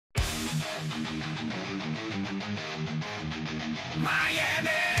Miami!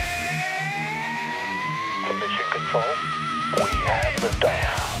 To mission control, we have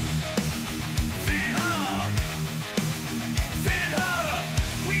liftoff. Phinhub! Phinhub!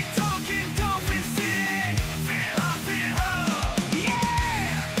 We talking Dolphin City! Phinhub, Phinhub!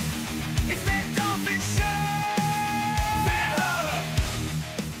 Yeah! It's that Dolphin Show!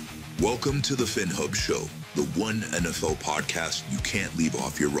 Phinhub! Welcome to the Phinhub Show, the one NFL podcast you can't leave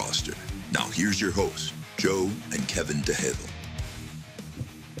off your roster. Now here's your hosts, Joe and Kevin Tejedo.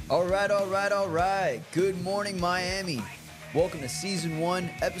 All right. Good morning, Miami. Welcome to Season 1,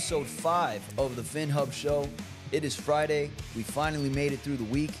 Episode 5 of the Phinhub Show. It is Friday. We finally made it through the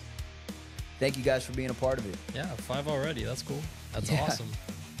week. Thank you guys for being a part of it. Yeah, 5 already. That's cool. That's Yeah. awesome.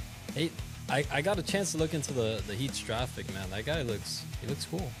 Hey, I got a chance to look into the Heat's draft pick, man. That guy looks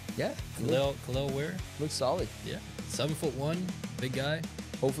cool. Yeah. Khalil Ware. Looks solid. Yeah. 7'1", big guy.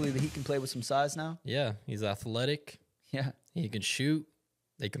 Hopefully the Heat can play with some size now. Yeah, he's athletic. Yeah. He can shoot.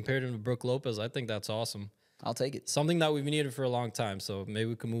 They compared him to Brook Lopez. I think that's awesome. I'll take it. Something that we've needed for a long time, so maybe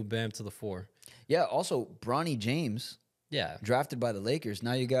we can move Bam to the 4. Yeah, also, Bronny James, Yeah. drafted by the Lakers.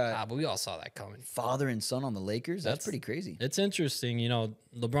 Now you got But we all saw that coming. father and son on the Lakers. That's pretty crazy. It's interesting. You know,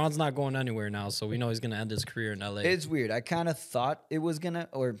 LeBron's not going anywhere now, so we know he's going to end his career in L.A. It's weird. I kind of thought it was going to,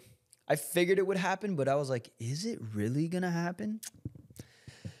 or I figured it would happen, but I was like, is it really going to happen?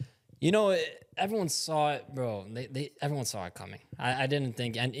 You know, everyone saw it, bro. Everyone saw it coming. I didn't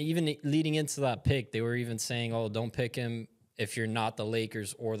think, and even leading into that pick, they were even saying, "Oh, don't pick him if you're not the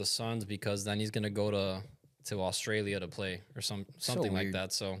Lakers or the Suns, because then he's gonna go to Australia to play or something like weird.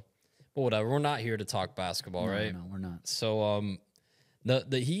 that." So, but whatever. We're not here to talk basketball, right? No, we're not. So,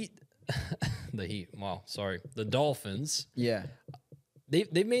 the Heat, the Dolphins. Yeah.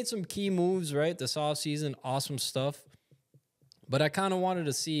 They've made some key moves, right? This offseason, awesome stuff. But I kind of wanted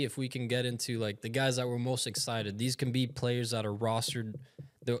to see if we can get into like the guys that were most excited. These can be players that are rostered,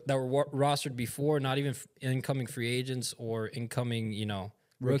 that were rostered before, not even incoming free agents or incoming,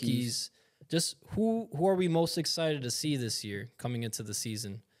 rookies. Just who are we most excited to see this year coming into the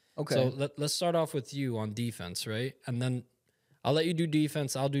season? Okay. So let's start off with you on defense, right? And then I'll let you do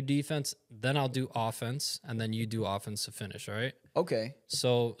defense. I'll do defense. Then I'll do offense, and then you do offense to finish. All right. Okay.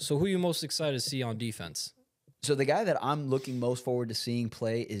 So who are you most excited to see on defense? So the guy that I'm looking most forward to seeing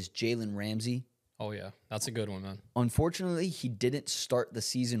play is Jalen Ramsey. Oh, yeah. That's a good one, man. Unfortunately, he didn't start the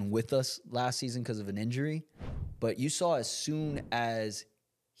season with us last season because of an injury. But you saw as soon as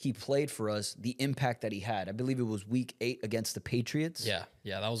he played for us, the impact that he had. I believe it was week 8 against the Patriots. Yeah,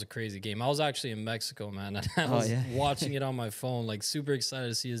 that was a crazy game. I was actually in Mexico, man. And I was watching it on my phone, like super excited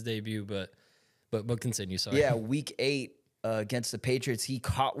to see his debut. But continue, sorry. Yeah, week 8 against the Patriots, he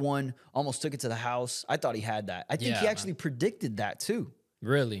caught one, almost took it to the house. I thought he had that. I think he actually predicted that too.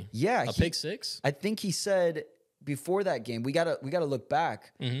 Really? Yeah. A pick six? I think he said before that game, we gotta look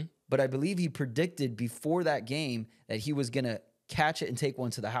back, but I believe he predicted before that game that he was going to catch it and take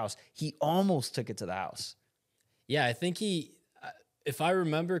one to the house. He almost took it to the house. Yeah, I think if I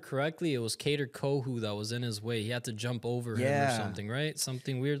remember correctly, it was Cater Kohu that was in his way. He had to jump over him or something, right?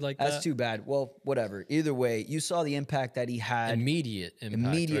 Something weird like that. That's too bad. Well, whatever. Either way, you saw the impact that he had. Immediate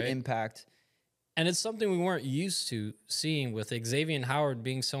Immediate right? impact. And it's something we weren't used to seeing with Xavier Howard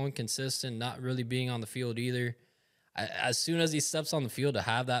being so inconsistent, not really being on the field either. As soon as he steps on the field to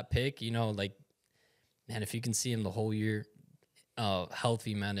have that pick, man, if you can see him the whole year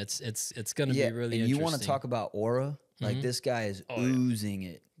healthy, man, it's going to be really interesting. You want to talk about aura? Like this guy is oozing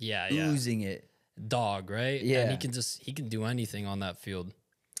it. Yeah. Oozing it. Dog, right? Yeah. And he can do anything on that field.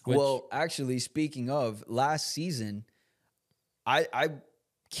 Well, actually, speaking of last season, I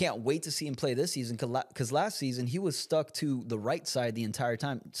can't wait to see him play this season because last season he was stuck to the right side the entire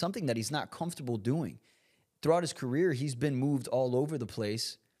time, something that he's not comfortable doing. Throughout his career, he's been moved all over the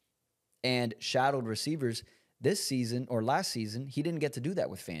place and shadowed receivers. This season or last season, he didn't get to do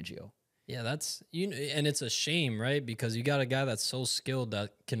that with Fangio. Yeah, and it's a shame, right? Because you got a guy that's so skilled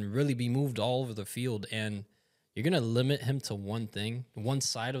that can really be moved all over the field, and you're gonna limit him to one thing, one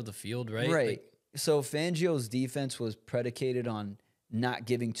side of the field, right? Right. So Fangio's defense was predicated on not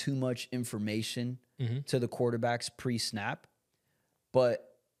giving too much information to the quarterbacks pre-snap,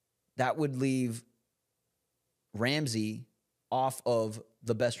 but that would leave Ramsey off of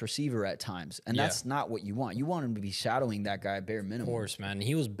the best receiver at times. And that's not what you want. You want him to be shadowing that guy bare minimum. Of course, man.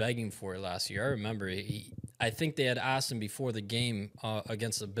 He was begging for it last year. I remember I think they had asked him before the game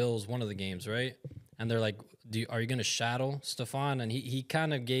against the Bills, one of the games, right? And they're like, are you going to shadow Stephon? And he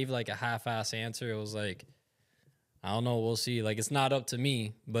kind of gave like a half-ass answer. It was like, I don't know. We'll see. Like, it's not up to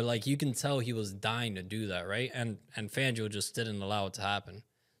me. But, like, you can tell he was dying to do that, right? And Fangio just didn't allow it to happen.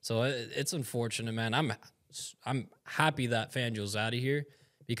 So it's unfortunate, man. I'm happy that Fangio's out of here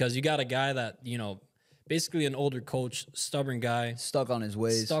because you got a guy that, basically an older coach, stubborn guy. Stuck on his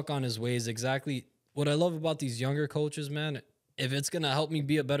ways. Exactly. What I love about these younger coaches, man, if it's going to help me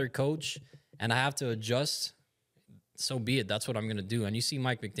be a better coach and I have to adjust, so be it. That's what I'm going to do. And you see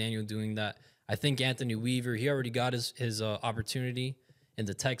Mike McDaniel doing that. I think Anthony Weaver, he already got his opportunity in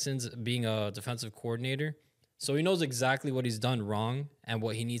the Texans being a defensive coordinator. So he knows exactly what he's done wrong and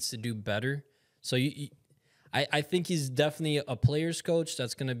what he needs to do better. So I think he's definitely a player's coach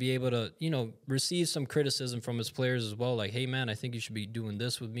that's going to be able to, receive some criticism from his players as well. Like, hey, man, I think you should be doing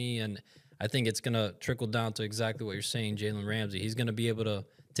this with me. And I think it's going to trickle down to exactly what you're saying, Jalen Ramsey. He's going to be able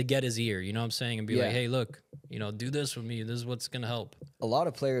to get his ear, you know what I'm saying? And be like, hey, look, do this with me. This is what's going to help. A lot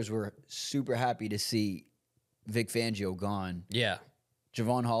of players were super happy to see Vic Fangio gone. Yeah.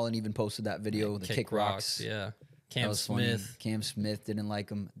 Javon Holland even posted that video, the kick rocks. Yeah. Cam Smith didn't like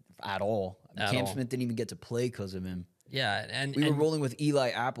him at all. Cam Smith didn't even get to play because of him. Yeah, and we were rolling with Eli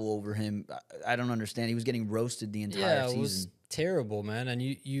Apple over him. I don't understand. He was getting roasted the entire season. It was terrible, man. And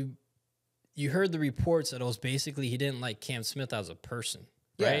you heard the reports that it was basically he didn't like Cam Smith as a person,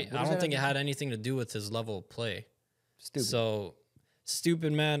 right? I don't think it had anything to do with his level of play. Stupid. So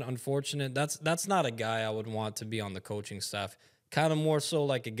stupid, man. Unfortunate. That's not a guy I would want to be on the coaching staff. Kind of more so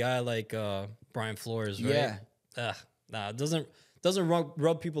like a guy like Brian Flores, right? Yeah. It doesn't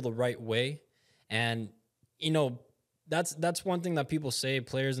rub people the right way. And, that's one thing that people say.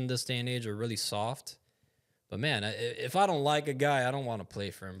 Players in this day and age are really soft. But, man, if I don't like a guy, I don't want to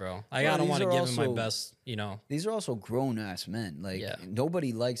play for him, bro. I don't want to give him my best, These are also grown-ass men. Like,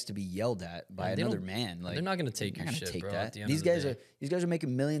 nobody likes to be yelled at by another man. Like, they're not going to take your shit, bro. At the end these guys are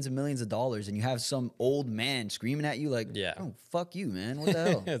making millions and millions of dollars, and you have some old man screaming at you like, oh, fuck you, man. What the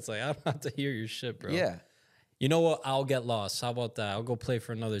hell? It's like, I don't have to hear your shit, bro. Yeah. You know what? I'll get lost. How about that? I'll go play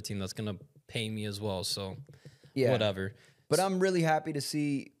for another team that's going to pay me as well. So, whatever. But I'm really happy to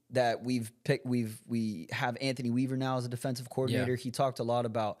see that we have Anthony Weaver now as a defensive coordinator. He talked a lot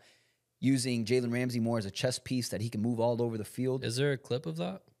about using Jalen Ramsey more as a chess piece that he can move all over the field. Is there a clip of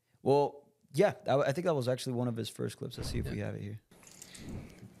that? Well, yeah. I think that was actually one of his first clips. Let's see if we have it here.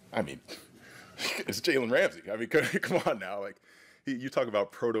 I mean, it's Jalen Ramsey. I mean, come on now. Like, you talk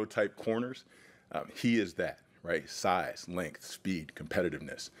about prototype corners. He is that, right? Size, length, speed,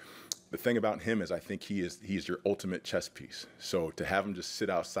 competitiveness. The thing about him is I think he's your ultimate chess piece. So to have him just sit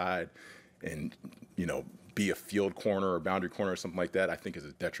outside and, be a field corner or boundary corner or something like that, I think is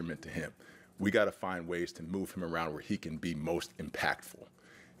a detriment to him. We got to find ways to move him around where he can be most impactful.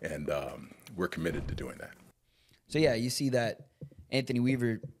 And we're committed to doing that. So, yeah, you see that Anthony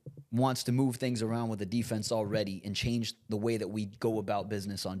Weaver wants to move things around with the defense already and change the way that we go about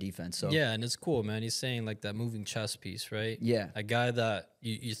business on defense. So yeah, and it's cool, man. He's saying like that moving chess piece, right? Yeah. A guy that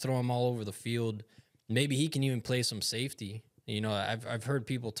you throw him all over the field. Maybe he can even play some safety. I've heard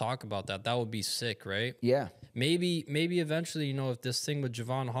people talk about that. That would be sick, right? Yeah. Maybe eventually, if this thing with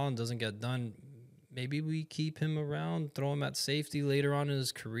Javon Holland doesn't get done, maybe we keep him around, throw him at safety later on in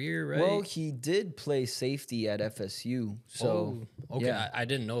his career, right? Well, he did play safety at FSU, so okay, yeah. I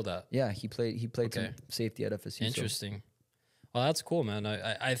didn't know that. Yeah, he played some safety at FSU. Interesting. So. Well, that's cool, man.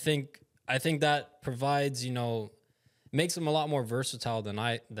 I think that provides, makes him a lot more versatile than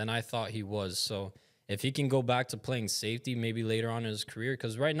I thought he was. So if he can go back to playing safety, maybe later on in his career,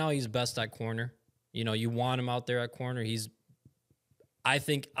 because right now he's best at corner. You want him out there at corner.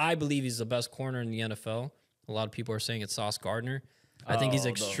 I believe he's the best corner in the NFL. A lot of people are saying it's Sauce Gardner. I think he's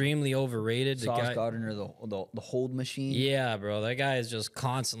extremely overrated. Sauce Gardner, the hold machine. Yeah, bro. That guy is just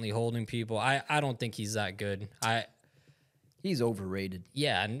constantly holding people. I don't think he's that good. He's overrated.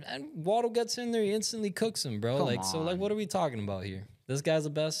 Yeah, and Waddle gets in there, he instantly cooks him, bro. Come on. What are we talking about here? This guy's the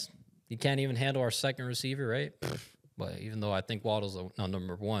best. He can't even handle our second receiver, right? But even though I think Waddle's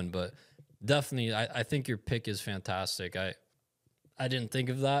number one, but definitely I think your pick is fantastic. I didn't think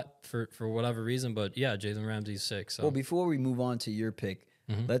of that for whatever reason, but yeah, Jalen Ramsey's sick. So. Well, before we move on to your pick,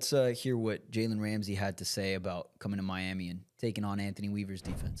 let's hear what Jalen Ramsey had to say about coming to Miami and taking on Anthony Weaver's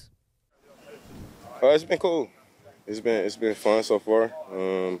defense. It's been cool. It's been fun so far.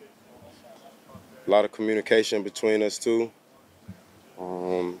 A lot of communication between us two.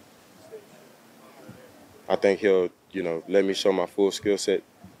 I think he'll, let me show my full skill set,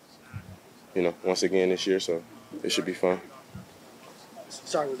 once again this year. So it should be fun.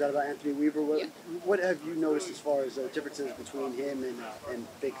 Sorry, was that about Anthony Weaver? What have you noticed as far as differences between him and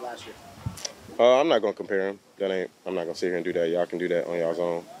Vic last year? I'm not gonna compare him. I'm not gonna sit here and do that. Y'all can do that on y'all's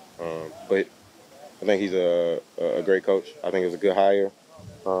own. But I think he's a great coach. I think it's a good hire.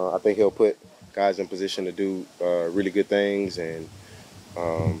 I think he'll put guys in position to do really good things, and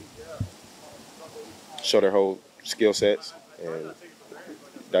show their whole skill sets, and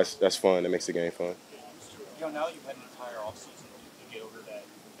that's fun. That makes the game fun. You know, now that you've had an entire offseason to get over that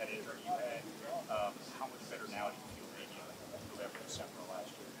injury you had, how much better now do you feel maybe in November, December last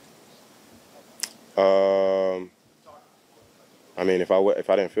year? I mean, if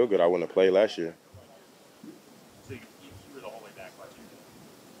I didn't feel good, I wouldn't have played last year. So you were the whole way back last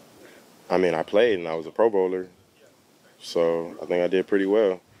year? I mean, I played and I was a Pro Bowler, so I think I did pretty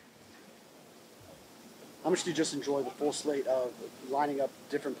well. How much do you just enjoy the full slate of lining up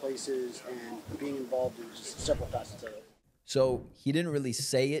different places and being involved in just several facets of it? So he didn't really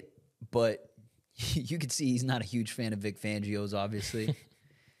say it, but you could see he's not a huge fan of Vic Fangio's, obviously.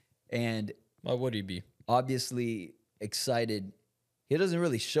 And Why would he be? obviously excited. He doesn't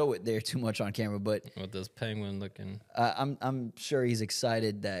really show it there too much on camera, but With this penguin looking. I'm sure he's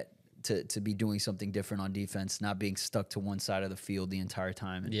excited that to be doing something different on defense, not being stuck to one side of the field the entire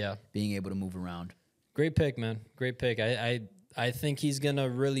time, and Yeah. being able to move around. Great pick, man. Great pick. I think he's gonna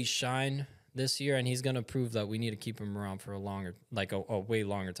really shine this year, and he's gonna prove that we need to keep him around for a longer, like a way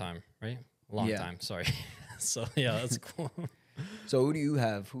longer time, right? Long Yeah. time. Sorry. So yeah, that's cool. So who do you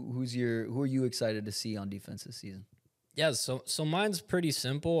have? Who are you excited to see on defense this season? Yeah. So mine's pretty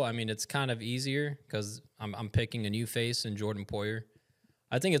simple. I mean, it's kind of easier because I'm picking a new face in Jordyn Poyer.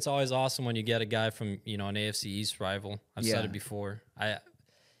 I think it's always awesome when you get a guy from an AFC East rival. I've said Yeah. it before.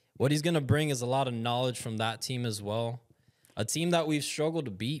 What he's going to bring is a lot of knowledge from that team as well. A team that we've struggled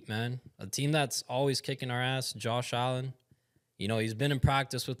to beat, man. A team that's always kicking our ass, Josh Allen. He's been in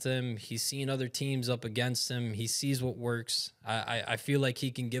practice with him. He's seen other teams up against him. He sees what works. I feel like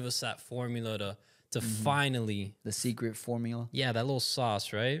he can give us that formula to finally, The secret formula? yeah, that little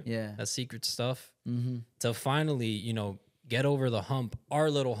sauce, right? Yeah. That secret stuff. To finally, get over the hump, our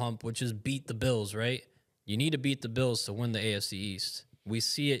little hump, which is beat the Bills, right? You need to beat the Bills to win the AFC East. We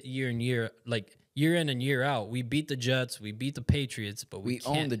see it year in and year out. We beat the Jets, we beat the Patriots, but we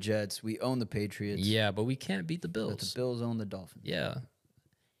own can't. the Jets, we own the Patriots. Yeah, but we can't beat the But Bills. the Bills own the Dolphins. Yeah.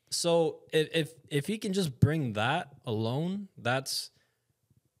 So if he can just bring that alone, that's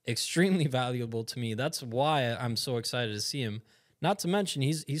extremely valuable to me. That's why I'm so excited to see him. Not to mention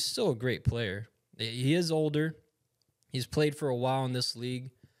he's still a great player. He is older. He's played for a while in this league.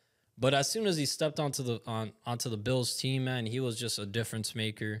 But as soon as he stepped onto the Bills team, man, he was just a difference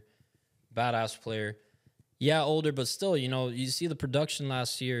maker, badass player. Yeah, older, but still, you see the production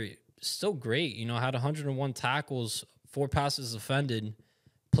last year, still great. Had 101 tackles, 4 passes defended,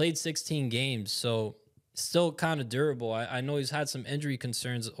 played 16 games, so still kind of durable. I know he's had some injury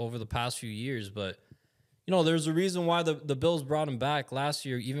concerns over the past few years, but there's a reason why the Bills brought him back last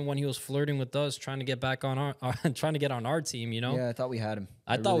year, even when he was flirting with us, trying to get back on trying to get on our team. Yeah, I thought we had him.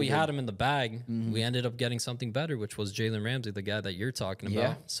 I thought we had him in the bag. We ended up getting something better, which was Jalen Ramsey, the guy that you're talking about.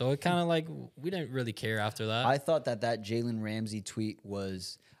 Yeah. So it kind of like we didn't really care after that. I thought that Jalen Ramsey tweet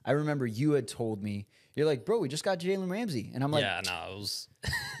was. I remember you had told me, you're like, bro, we just got Jalen Ramsey, and I'm like, yeah, no, it was.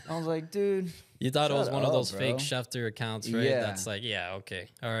 I was like, dude, You thought it was shut one of up, those bro. fake Schefter accounts, right? Yeah. That's like, yeah, okay,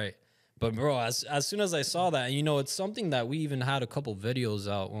 all right. But bro, as soon as I saw that, and it's something that we even had a couple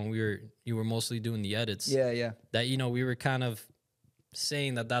videos out when you were mostly doing the edits. yeah. That we were kind of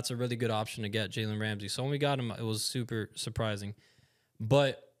saying that that's a really good option to get Jalen Ramsey. So when we got him, it was super surprising.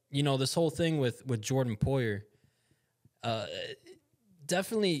 But this whole thing with Jordyn Poyer,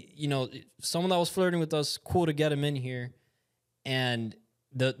 definitely someone that was flirting with us, cool to get him in here, and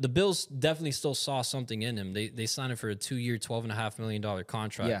the Bills definitely still saw something in him. They signed him for a 2-year, $12.5 million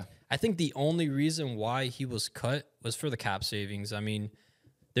contract. Yeah. I think the only reason why he was cut was for the cap savings. I mean,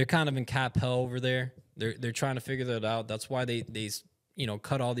 they're kind of in cap hell over there. They're trying to figure that out. That's why they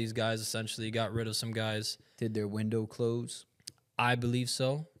cut all these guys, essentially got rid of some guys. Did their window close? I believe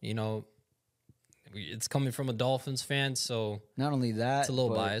so. It's coming from a Dolphins fan, so Not only that, it's a little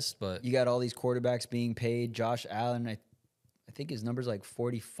but biased, but you got all these quarterbacks being paid. Josh Allen, I think his number's like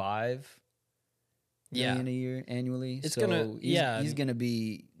 45 yeah. million a year annually. It's so gonna- yeah. he's gonna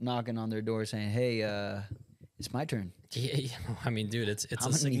be knocking on their door saying, "Hey, it's my turn." Yeah, I mean, dude, it's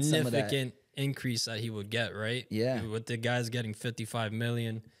I'm a gonna need some of that. significant increase that he would get, right? Yeah. With the guys getting $55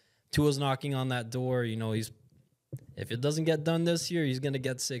 million, Tua's knocking on that door. If it doesn't get done this year, he's gonna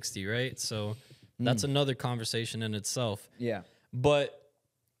get 60, right? So that's another conversation in itself. Yeah, But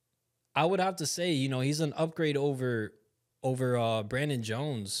I would have to say, he's an upgrade over Brandon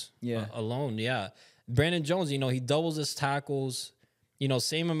Jones. Yeah. Alone, yeah. Brandon Jones, he doubles his tackles.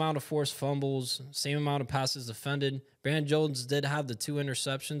 Same amount of forced fumbles, same amount of passes defended. Brandon Jones did have the 2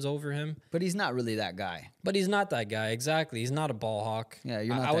 interceptions over him, but he's not really that guy. but he's not that guy. Exactly, he's not a ball hawk. Yeah,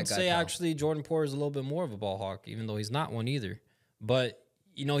 you're not I that would guy, say pal. actually Jordyn Poyer is a little bit more of a ball hawk, even though he's not one either. But,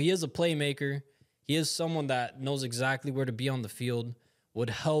 you know, he is a playmaker. He is someone that knows exactly where to be on the field, would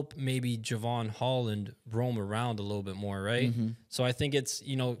help maybe Javon Holland roam around a little bit more, right? So I think it's,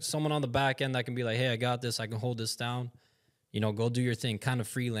 you know, someone on the back end that can be like, hey, I got this. I can hold this down. You know, go do your thing. Kind of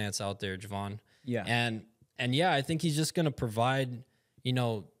freelance out there, Javon. Yeah. And yeah, I think he's just going to provide, you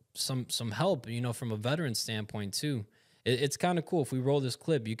know, some help, you know, from a veteran standpoint too. It's kind of cool. If we roll this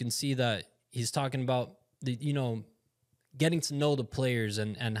clip, you can see that he's talking about the, you know, getting to know the players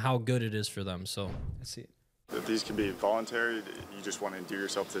and how good it is for them. So Let's see it. That these can be voluntary. You just want to endear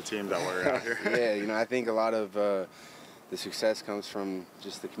yourself to the team that we're out here. Yeah, you know, I think a lot of the success comes from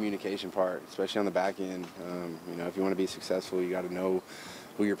just the communication part, especially on the back end. You know, if you want to be successful, you got to know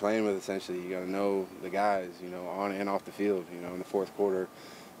who you're playing with, essentially. You got to know the guys, you know, on and off the field. You know, in the fourth quarter,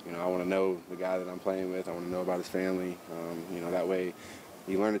 you know, I want to know the guy that I'm playing with. I want to know about his family. You know, that way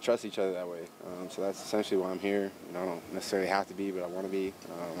you learn to trust each other that way. So that's essentially why I'm here. You know, I don't necessarily have to be, but I want to be.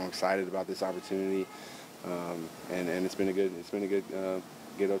 I'm excited about this opportunity. And it's been a good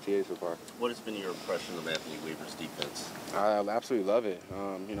good OTA so far. What has been your impression of Anthony Weaver's defense? I absolutely love it.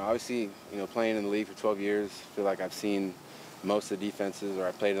 You know, obviously, you know, playing in the league for 12 years, I feel like I've seen most of the defenses, or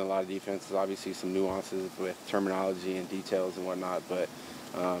I've played in a lot of defenses. Obviously, some nuances with terminology and details and whatnot, but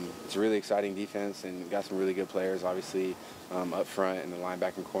it's a really exciting defense, and got some really good players, obviously, up front in the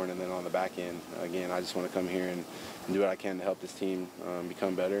linebacking corner, and then on the back end. Again, I just want to come here and do what I can to help this team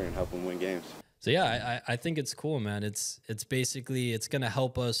become better and help them win games. So yeah, I think it's cool, man. It's basically, it's gonna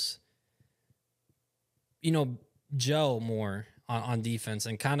help us, you know, gel more on defense,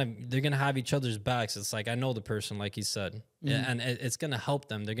 and kind of they're gonna have each other's backs. It's like, I know the person, like he said, and it's gonna help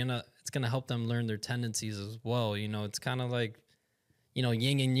them. It's gonna help them learn their tendencies as well. You know, it's kind of like, you know,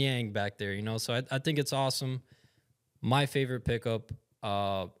 yin and yang back there. You know, so I think it's awesome. My favorite pickup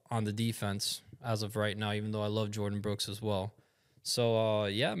on the defense as of right now, even though I love Jordyn Brooks as well. So,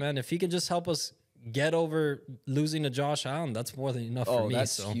 yeah, man, if he can just help us get over losing to Josh Allen, that's more than enough for me.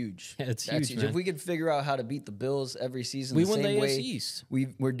 That's so. huge. It's That's huge, man. If we could figure out how to beat the Bills every season, We the win the same AFC way East.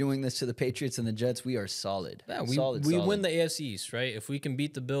 we're doing this to the Patriots and the Jets, we are solid. Yeah, solid. we win the AFC East, right? If we can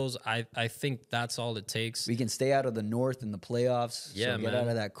beat the Bills, I think that's all it takes. We can stay out of the North in the playoffs. Yeah, so get man. out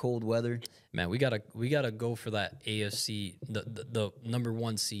of that cold weather. Man, we gotta go for that AFC, the number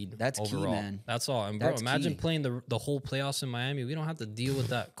 1 seed. That's key, overall. man. That's all. And bro, That's imagine key. playing the whole playoffs in Miami. We don't have to deal with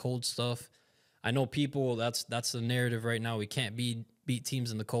that cold stuff. I know people. That's the narrative right now. We can't beat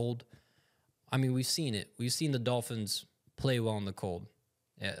teams in the cold. I mean, we've seen it. We've seen the Dolphins play well in the cold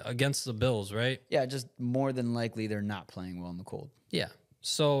against the Bills, right? Yeah, just more than likely they're not playing well in the cold. Yeah.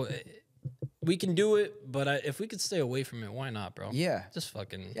 So we can do it, but if we could stay away from it, why not, bro? Yeah. Just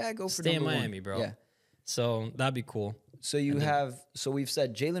fucking Go for stay in number one. Miami, bro. Yeah. So that'd be cool. So we've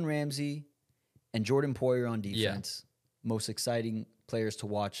said Jalen Ramsey and Jordan Poyer on defense. Most exciting players to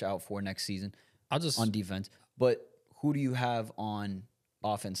watch out for next season. I'll just on defense. But who do you have on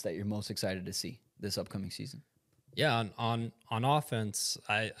offense that you're most excited to see this upcoming season? Yeah, on offense,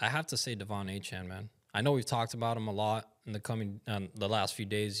 I have to say Devon Achane, man. I know we've talked about him a lot in the last few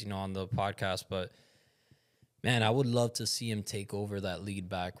days, you know, on the podcast, but man, I would love to see him take over that lead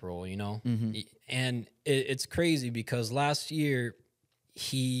back role, you know? And it's crazy because last year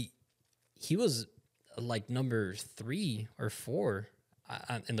he was like number 3 or 4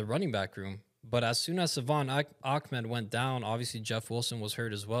 in the running back room. But as soon as Savon Ahmed went down, obviously Jeff Wilson was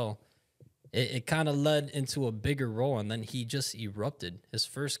hurt as well. It kind of led into a bigger role, and then he just erupted his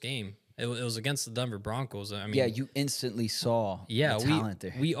first game. It was against the Denver Broncos. I mean, yeah, you instantly saw the talent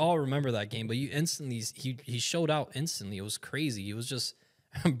there. We all remember that game, but you instantly he showed out instantly. It was crazy. He was just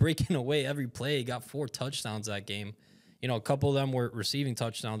breaking away every play. He got 4 touchdowns that game. You know, a couple of them were receiving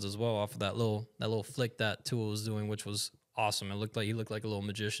touchdowns as well off of that little flick that Tua was doing, which was awesome. He looked like a little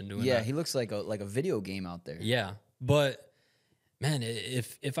magician doing that. Yeah, he looks like a video game out there. Yeah, but man,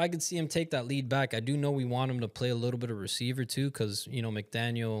 if I could see him take that lead back, I do know we want him to play a little bit of receiver too, because you know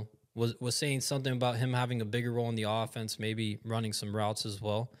McDaniel was saying something about him having a bigger role in the offense, maybe running some routes as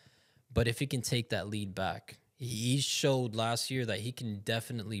well. But if he can take that lead back, he showed last year that he can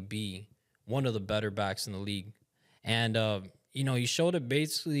definitely be one of the better backs in the league, and you know, he showed it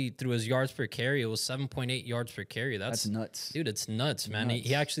basically through his yards per carry. It was 7.8 yards per carry. That's nuts. Dude, it's nuts, man. Nuts.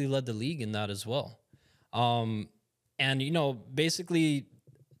 He actually led the league in that as well. And, you know, basically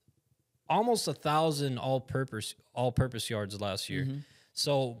almost 1,000 all-purpose yards last year.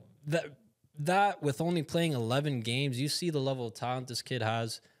 So that with only playing 11 games, you see the level of talent this kid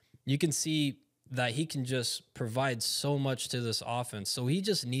has. You can see that he can just provide so much to this offense. So he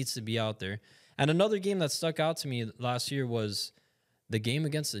just needs to be out there. And another game that stuck out to me last year was the game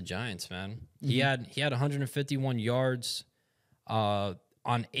against the Giants, man. He had 151 yards. on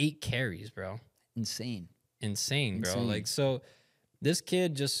 8 carries, bro. Insane, bro. Like, so this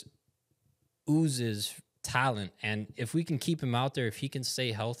kid just oozes talent, and if we can keep him out there, if he can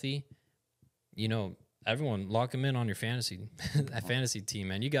stay healthy, you know, everyone lock him in on your fantasy team,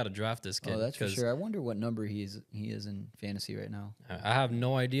 man. You got to draft this kid. Oh, that's for sure. I wonder what number he is in fantasy right now. I have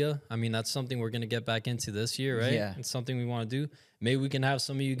no idea. I mean, that's something we're going to get back into this year, right? Yeah. It's something we want to do. Maybe we can have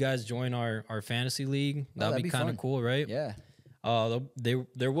some of you guys join our fantasy league. That'd be kind of cool, right? Yeah.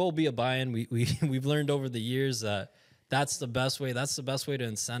 There will be a buy-in. We've learned over the years that that's the best way. That's the best way to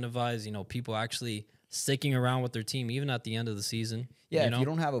incentivize, you know, people actually sticking around with their team even at the end of the season. Yeah, you know? if you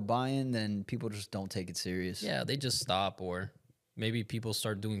don't have a buy-in, then people just don't take it serious. Yeah, they just stop, or maybe people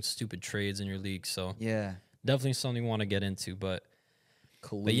start doing stupid trades in your league. So yeah, definitely something you want to get into. But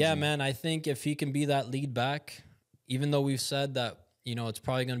yeah, man, I think if he can be that lead back, even though we've said that, you know, it's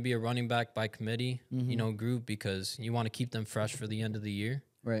probably going to be a running back by committee, you know, group, because you want to keep them fresh for the end of the year.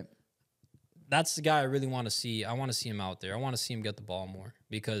 Right. That's the guy I really want to see. I want to see him out there. I want to see him get the ball more,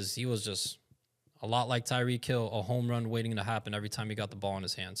 because he was just a lot like Tyreek Hill, a home run waiting to happen every time he got the ball in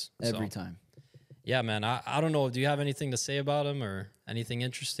his hands. Every time. Yeah, man. I don't know. Do you have anything to say about him or anything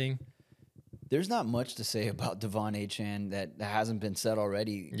interesting? There's not much to say about Devon Achane that hasn't been said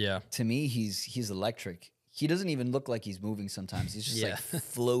already. Yeah. To me, he's electric. He doesn't even look like he's moving sometimes. He's just like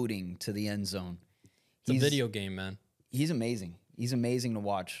floating to the end zone. It's a video game, man. He's amazing. He's amazing to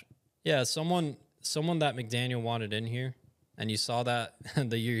watch. Yeah, someone that McDaniel wanted in here, and you saw that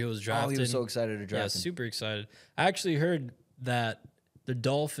the year he was drafted. Oh, he was so excited to draft him. Yeah, super excited. I actually heard that the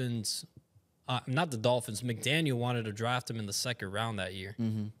Dolphins, not the Dolphins, McDaniel wanted to draft him in the 2nd round that year.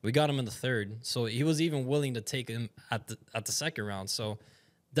 Mm-hmm. We got him in the 3rd, so he was even willing to take him at the 2nd round. So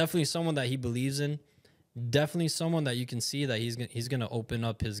definitely someone that he believes in. Definitely someone that you can see that he's gonna open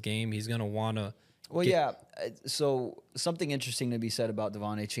up his game. He's gonna wanna. Well, yeah. So something interesting to be said about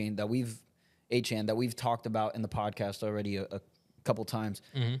Devon Achane that we've talked about in the podcast already a couple times,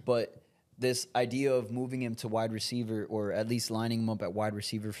 but this idea of moving him to wide receiver, or at least lining him up at wide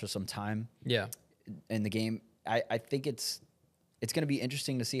receiver for some time. Yeah. In the game, I think it's going to be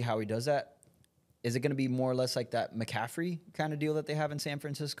interesting to see how he does that. Is it going to be more or less like that McCaffrey kind of deal that they have in San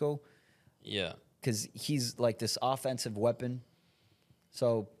Francisco? Yeah. Because he's like this offensive weapon.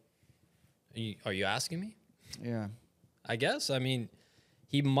 So, are you asking me? Yeah. I guess. I mean,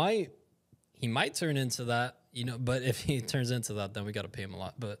 he might turn into that, you know. But if he turns into that, then we got to pay him a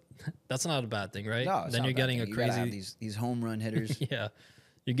lot. But that's not a bad thing, right? No, then you're getting thing. a crazy. Have these home run hitters. Yeah,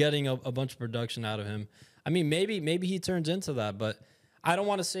 you're getting a bunch of production out of him. I mean, maybe he turns into that, but I don't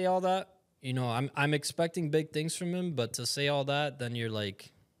want to say all that. You know, I'm expecting big things from him, but to say all that, then you're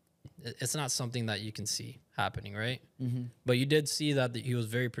like, it's not something that you can see happening, right? Mm-hmm. But you did see that he was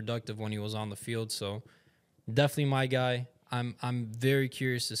very productive when he was on the field, so definitely my guy. I'm very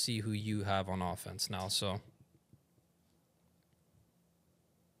curious to see who you have on offense now. So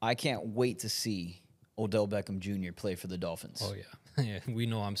I can't wait to see Odell Beckham Jr. play for the Dolphins. Oh yeah, yeah. We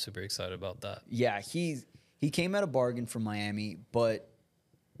know I'm super excited about that. Yeah, he came at a bargain from Miami, but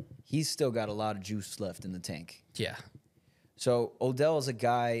he's still got a lot of juice left in the tank. Yeah. So Odell is a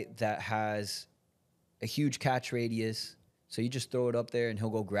guy that has a huge catch radius. So you just throw it up there and he'll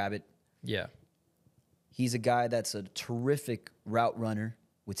go grab it. Yeah. He's a guy that's a terrific route runner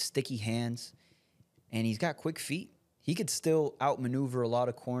with sticky hands, and he's got quick feet. He could still outmaneuver a lot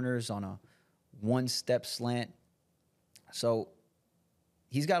of corners on a one-step slant. So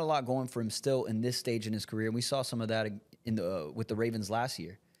he's got a lot going for him still in this stage in his career. And we saw some of that with the Ravens last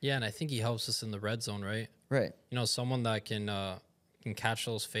year. Yeah, and I think he helps us in the red zone, right? Right. You know, someone that can catch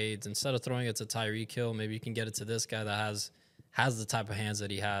those fades. Instead of throwing it to Tyreek Hill, maybe you can get it to this guy that has the type of hands that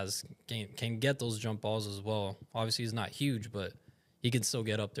he has, can get those jump balls as well. Obviously, he's not huge, but he can still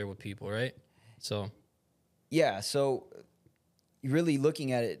get up there with people, right? So, yeah. So, really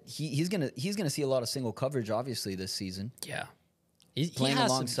looking at it, he's gonna see a lot of single coverage, obviously, this season. Yeah. He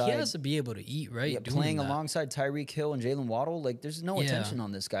has to be able to eat, right? Yeah, playing alongside Tyreek Hill and Jalen Waddle, like there's no attention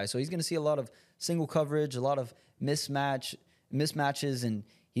on this guy. So he's going to see a lot of single coverage, a lot of mismatches, and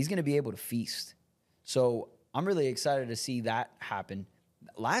he's going to be able to feast. So I'm really excited to see that happen.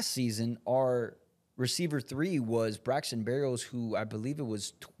 Last season, our receiver 3 was Braxton Berrios, who I believe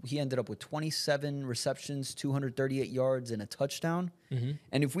he ended up with 27 receptions, 238 yards, and a touchdown. Mm-hmm.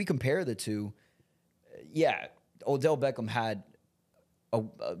 And if we compare the two, Odell Beckham had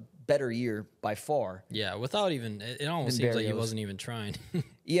a better year by far. Yeah, without even, it almost seems like he wasn't even trying.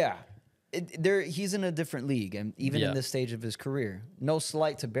 Yeah. He's in a different league, and even in this stage of his career. No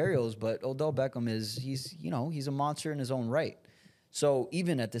slight to Berrios, but Odell Beckham he's a monster in his own right. So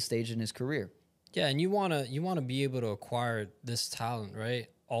even at this stage in his career. Yeah, and you wanna be able to acquire this talent, right?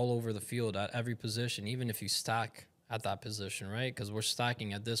 All over the field at every position, even if you stack at that position, right? Because we're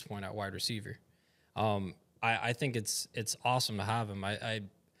stacking at this point at wide receiver. I think it's awesome to have him.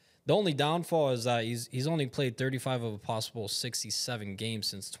 The only downfall is that he's only played 35 of a possible 67 games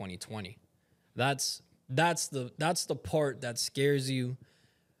since 2020. That's the part that scares you.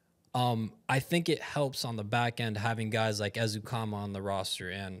 I think it helps on the back end having guys like Ezukama on the roster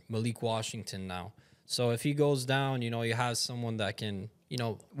and Malik Washington now. So if he goes down, you have someone that can,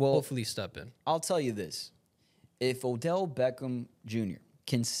 hopefully step in. I'll tell you this. If Odell Beckham Jr.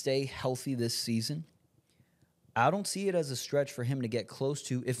 can stay healthy this season, I don't see it as a stretch for him to get close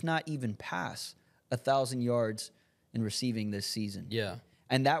to, if not even past, 1,000 yards in receiving this season. Yeah.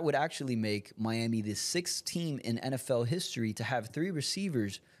 And that would actually make Miami the 6th team in NFL history to have 3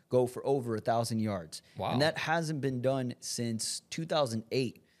 receivers go for over 1,000 yards. Wow. And that hasn't been done since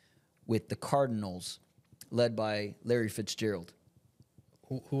 2008 with the Cardinals, led by Larry Fitzgerald.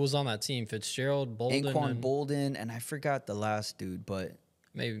 Who was on that team? Fitzgerald, Bolden? Anquan Bolden, and I forgot the last dude, but...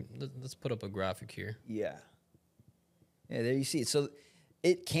 Maybe, let's put up a graphic here. Yeah. Yeah, there you see it. So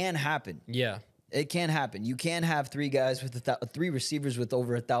it can happen. Yeah. It can happen. You can have 3 guys with 3 receivers with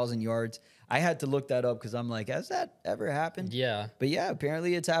over 1,000 yards. I had to look that up because I'm like, has that ever happened? Yeah. But yeah,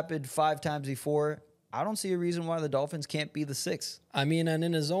 apparently it's happened 5 times before. I don't see a reason why the Dolphins can't be the 6th. I mean, and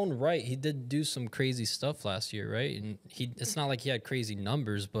in his own right, he did do some crazy stuff last year, right? And it's not like he had crazy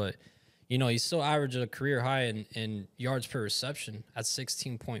numbers, but he still averaged a career high in yards per reception at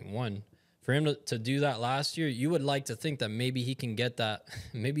 16.1. For him to do that last year, you would like to think that maybe he can get that.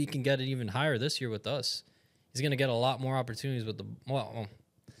 Maybe he can get it even higher this year with us. He's going to get a lot more opportunities with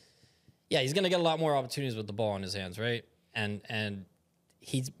he's going to get a lot more opportunities with the ball in his hands, right? And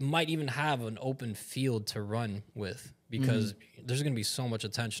he might even have an open field to run with because there's going to be so much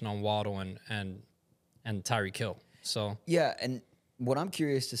attention on Waddle and Tyreek Hill. So yeah, and what I'm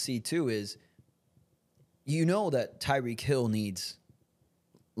curious to see too is, that Tyreek Hill needs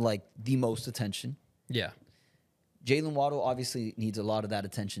like the most attention. Yeah. Jalen Waddle obviously needs a lot of that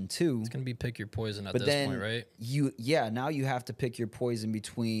attention too. It's going to be pick your poison at but this point, right? Now you have to pick your poison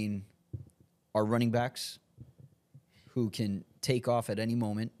between our running backs who can take off at any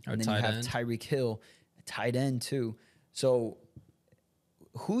moment. Our And then you have tight Tyreek Hill, a tight end too. So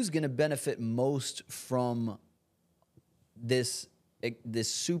who's going to benefit most from this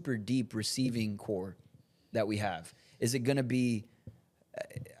super deep receiving core that we have? Is it going to be,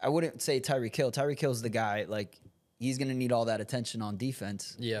 I wouldn't say Tyreek Hill. Tyreek Hill's the guy, like, he's going to need all that attention on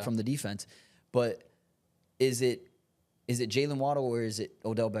defense from the defense. But is it Jalen Waddle or is it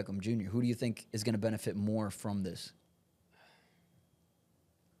Odell Beckham Jr.? Who do you think is going to benefit more from this?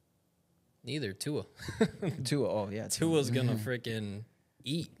 Neither. Tua. Oh, yeah. Tua's going to freaking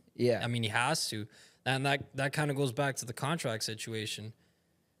eat. Yeah. I mean, he has to. And that kind of goes back to the contract situation.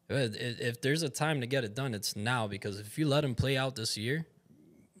 If there's a time to get it done, it's now. Because if you let him play out this year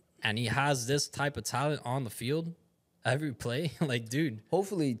and he has this type of talent on the field, every play, like, dude.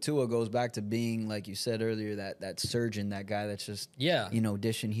 Hopefully Tua goes back to being, like you said earlier, that surgeon, that guy that's just,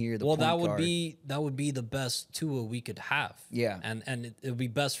 dishing here. That would be the best Tua we could have. Yeah. And it would be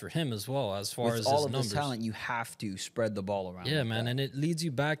best for him as well, as far With as all his of numbers. this talent, you have to spread the ball around. Yeah, man. And it leads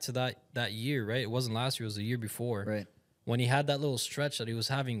you back to that year, right? It wasn't last year, it was the year before. Right. When he had that little stretch that he was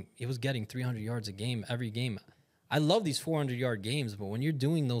getting 300 yards a game every game. I love these 400-yard games, but when you're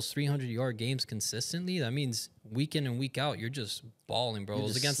doing those 300-yard games consistently, that means week in and week out, you're just balling, bro. It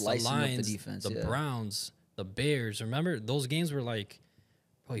was against the Lions, the Browns, the Bears. Remember, those games were like,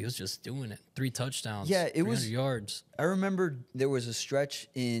 bro, he was just doing it. 3 touchdowns, yeah, it 300 was yards. I remember there was a stretch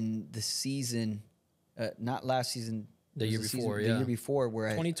in the season, not last season, the year before, the year before, where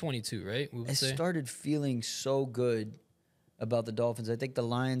 2022, right? I started feeling so good about the Dolphins. I think the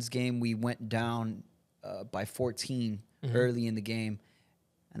Lions game, we went down by 14 early in the game,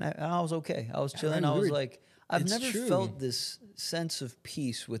 and I was okay. I was chilling. I was like, I've never felt this sense of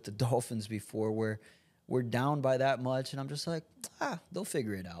peace with the Dolphins before, where we're down by that much, and I'm just like, they'll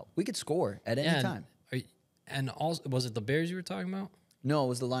figure it out. We could score at any time. And also, was it the Bears you were talking about? No, it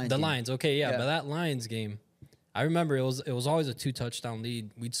was the Lions. The Lions, okay, yeah. But that Lions game, I remember it was always a 2-touchdown lead.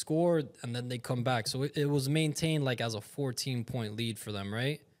 We'd score, and then they'd come back. So it was maintained like as a 14-point lead for them,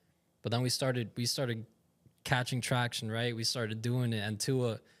 right? But then we started catching traction, right? We started doing it, and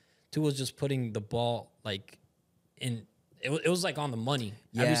Tua was just putting the ball like in. It was like on the money.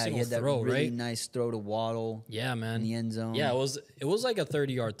 Yeah, every single he had that throw, really right? nice throw to Waddle. Yeah, man, in the end zone. Yeah, it was like a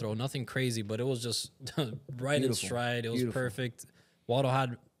 30-yard throw, nothing crazy, but it was just right in stride. It was perfect. Waddle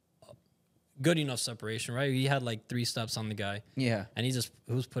had good enough separation, right? He had like 3 steps on the guy. Yeah. And he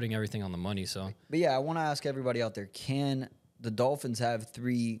was putting everything on the money. So, But yeah, I want to ask everybody out there: can the Dolphins have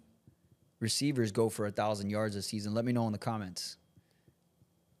 3 receivers go for 1,000 yards this season? Let me know in the comments.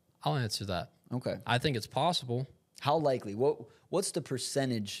 I'll answer that. Okay. I think it's possible. How likely? What's the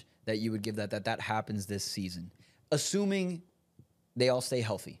percentage that you would give that happens this season, assuming they all stay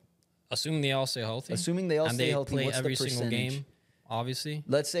healthy? Assuming they all stay healthy. Assuming they all and stay they healthy, play what's every the single percentage? game, obviously.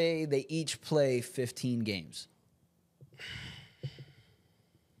 Let's say they each play 15 games.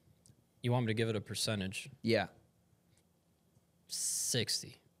 You want me to give it a percentage? Yeah.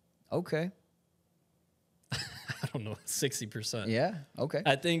 60. Okay. I don't know, 60%. Yeah. Okay.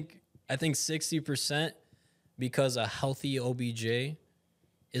 I think 60% because a healthy OBJ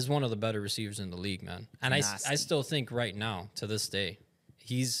is one of the better receivers in the league, man. And I still think right now, to this day,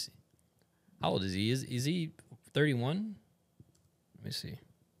 he's how old is he? Is he 31? Let me see.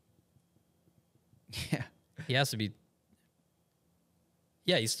 Yeah. He has to be.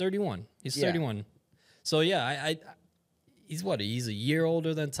 Yeah, he's 31. He's Yeah. 31. So yeah, he's what? He's a year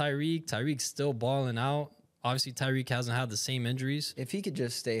older than Tyreek. Tyreek's still balling out. Obviously, Tyreek hasn't had the same injuries. If he could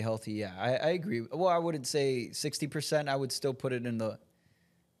just stay healthy, yeah, I agree. Well, I wouldn't say 60%. I would still put it in the.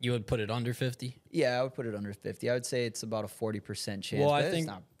 You would put it under 50? Yeah, I would put it under 50. I would say it's about a 40% chance. Well, I but think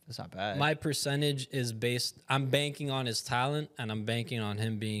it's not bad. my percentage is based. I'm banking on his talent, and I'm banking on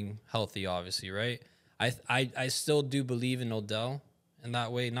him being healthy. Obviously, right? I still do believe in Odell in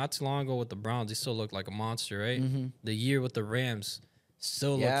that way. Not too long ago with the Browns, he still looked like a monster, right? Mm-hmm. The year with the Rams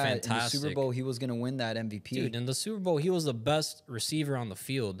still looked fantastic. In the Super Bowl, he was going to win that MVP. Dude, in the Super Bowl, he was the best receiver on the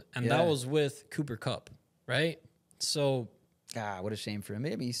field, and that was with Cooper Kupp, right? So, what a shame for him.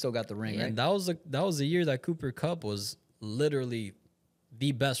 Maybe he still got the ring, yeah, right? that was the year that Cooper Kupp was literally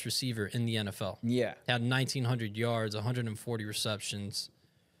the best receiver in the NFL. Yeah. He had 1,900 yards, 140 receptions.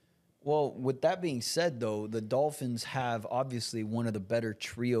 Well, with that being said, though, the Dolphins have obviously one of the better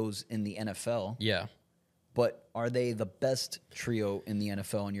trios in the NFL. Yeah. But are they the best trio in the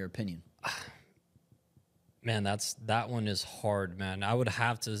NFL, in your opinion? Man, that one is hard, man. I would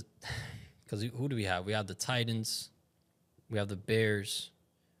have to, because who do we have? We have the Titans, we have the Bears,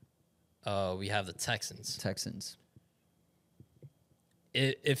 we have the Texans.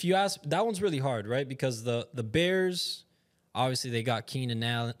 If you ask, that one's really hard, right? Because the Bears, obviously they got Keenan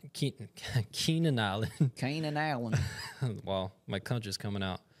Allen. Keenan Allen. Wow, my country's coming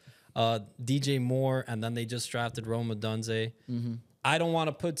out. DJ Moore, and then they just drafted Rome Odunze. Mm-hmm. I don't want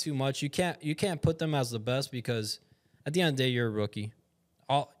to put too much. You can't put them as the best because at the end of the day, you're a rookie.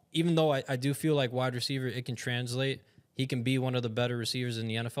 Even though I do feel like wide receiver, it can translate. He can be one of the better receivers in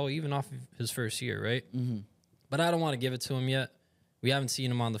the NFL, even off of his first year, right? Mm-hmm. But I don't want to give it to him yet. We haven't seen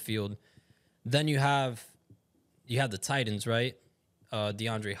him on the field. Then you have the Titans, right?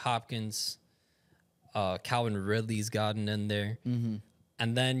 DeAndre Hopkins, Calvin Ridley's gotten in there. Mm-hmm.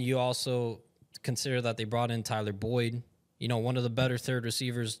 And then you also consider that they brought in Tyler Boyd, one of the better third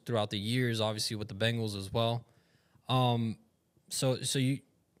receivers throughout the years, obviously with the Bengals as well.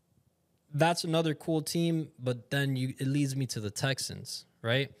 That's another cool team, but then it leads me to the Texans,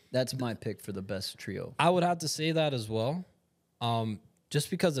 right? That's my pick for the best trio. I would have to say that as well. Just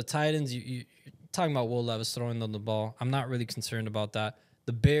because the Titans, you're talking about Will Levis throwing them the ball. I'm not really concerned about that.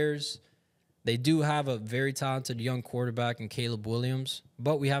 The Bears, they do have a very talented young quarterback in Caleb Williams,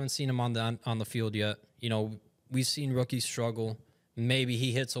 but we haven't seen him on the field yet. We've seen rookies struggle. Maybe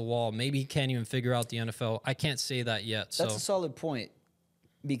he hits a wall. Maybe he can't even figure out the NFL. I can't say that yet. That's a solid point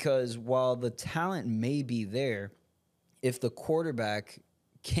because while the talent may be there, if the quarterback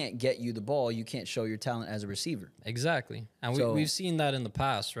can't get you the ball, you can't show your talent as a receiver. Exactly. And we've seen that in the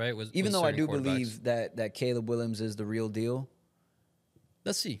past, right? Even though I do believe that Caleb Williams is the real deal.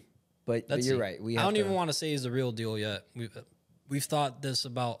 Let's see. But you're right. I don't even want to say he's the real deal yet. We've thought this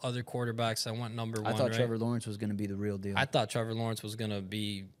about other quarterbacks that went number one. I thought right? Trevor Lawrence was going to be the real deal. I thought Trevor Lawrence was going to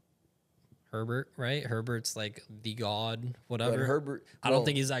be Herbert, right? Herbert's like the god, whatever. But Herbert, I don't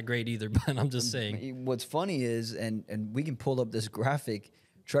think he's that great either, but I'm just saying. What's funny is, and we can pull up this graphic,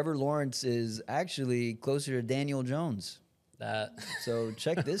 Trevor Lawrence is actually closer to Daniel Jones. So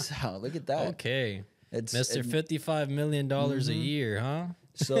check this out. Look at that. Okay. It's Mr. $55 million a year, huh?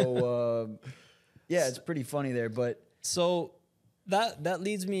 So, yeah, it's pretty funny there. But so that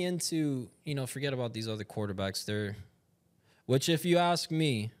leads me into, forget about these other quarterbacks there, which if you ask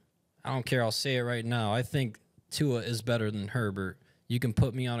me, I don't care. I'll say it right now. I think Tua is better than Herbert. You can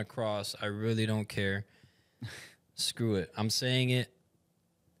put me on a cross. I really don't care. Screw it. I'm saying it.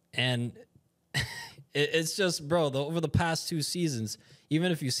 And it's just, bro, over the past 2 seasons,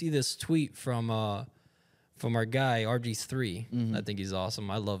 even if you see this tweet from our guy, RG3, I think he's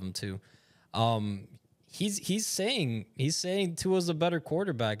awesome. I love him too. He's saying Tua's a better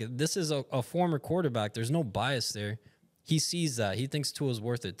quarterback. This is a former quarterback. There's no bias there. He sees that. He thinks Tua's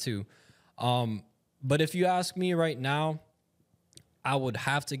worth it too. But if you ask me right now, I would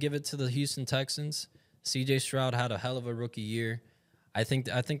have to give it to the Houston Texans. CJ Stroud had a hell of a rookie year. I think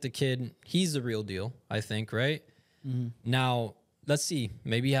the kid, he's the real deal, I think, right? Now, let's see.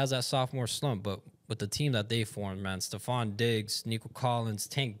 Maybe he has that sophomore slump, but with the team that they formed, man, Stephon Diggs, Nico Collins,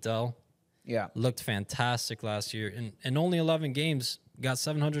 Tank Dell, looked fantastic last year. In only 11 games, got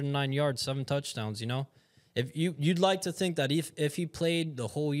 709 yards, 7 touchdowns, you know? If you'd like to think that if he played the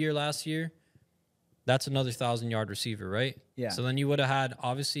whole year last year, that's another 1,000-yard receiver, right? Yeah. So then you would have had,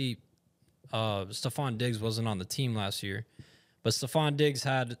 obviously, Stephon Diggs wasn't on the team last year, but Stephon Diggs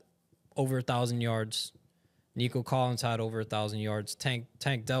had over 1,000 yards. Nico Collins had over 1,000 yards. Tank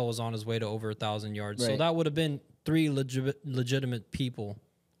Dell was on his way to over 1,000 yards. Right. So that would have been 3 legitimate people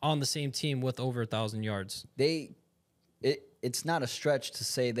on the same team with over 1,000 yards. It's not a stretch to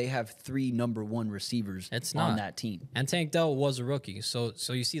say they have 3 number 1 receivers on that team. And Tank Dell was a rookie, so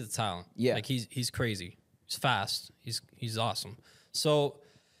you see the talent. Yeah, like he's crazy. He's fast. He's awesome. So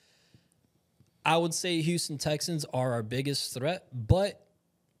I would say Houston Texans are our biggest threat, but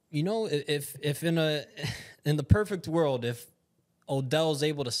you know, if in the perfect world, if Odell's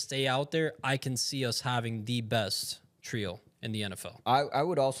able to stay out there, I can see us having the best trio in the NFL. I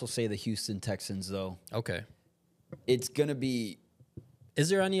would also say the Houston Texans, though. Okay. It's going to be... Is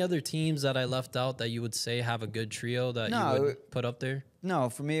there any other teams that I left out that you would say have a good trio that you would put up there? No,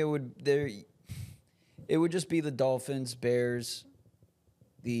 for me, it would just be the Dolphins, Bears,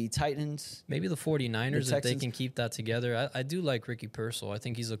 the Titans. Maybe the 49ers, the if they can keep that together. I do like Ricky Pearsall. I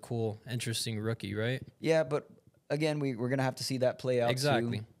think he's a cool, interesting rookie, right? Yeah, but again, we're going to have to see that play out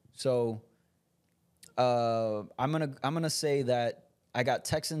exactly. Too. So I'm gonna say that I got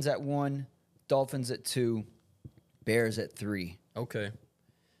Texans at 1, Dolphins at 2, Bears at 3. Okay.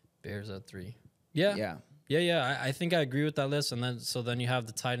 Bears at 3. Yeah. I think I agree with that list. And then you have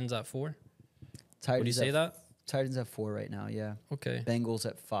the Titans at 4. Titans would you say that? Titans at 4 right now, yeah. Okay. Bengals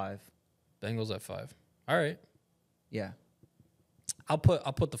at 5. Bengals at 5. All right. Yeah. I'll put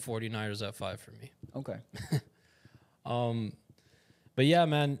the 49ers at 5 for me. Okay. But yeah,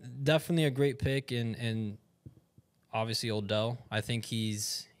 man, definitely a great pick and obviously Odell. I think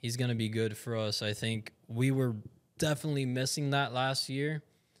he's going to be good for us. I think we were definitely missing that last year.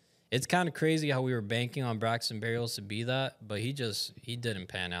 It's kind of crazy how we were banking on Braxton Berrios to be that, but he didn't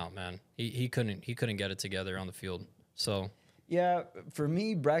pan out, man. He couldn't get it together on the field. So yeah, for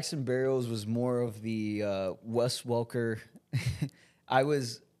me, Braxton Berrios was more of the Wes Welker. I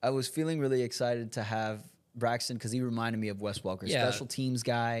was feeling really excited to have Braxton because he reminded me of Wes Welker, special teams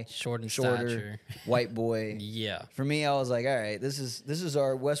guy, shorter, stature, white boy. Yeah. For me, I was like, all right, this is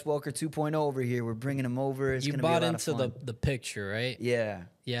our Wes Welker 2.0 over here. We're bringing him over. It's you gonna bought be a lot into of fun. the picture, right? Yeah.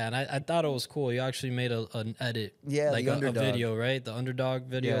 Yeah, and I thought it was cool. You actually made an edit. Yeah, like the a underdog video, right? The underdog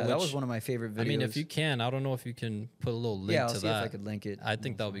video. Yeah, that was one of my favorite videos. I mean, if you can, I don't know if you can put a little link I'll to see that. if I could link it. I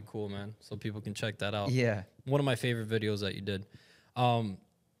think that would be cool, man. So people can check that out. Yeah. One of my favorite videos that you did.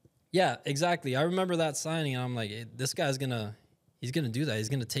 Yeah, exactly. I remember that signing, and I'm like, hey, this guy's he's gonna do that. He's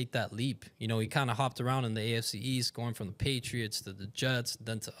gonna take that leap. You know, he kind of hopped around in the AFC East, going from the Patriots to the Jets,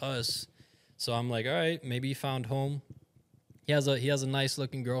 then to us. So I'm like, all right, maybe he found home. He has a nice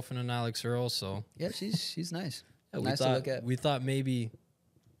looking girlfriend in Alex Earl. So yeah, she's nice. Yeah, nice to look at. We thought maybe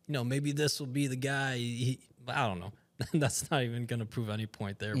this will be the guy. I don't know. That's not even gonna prove any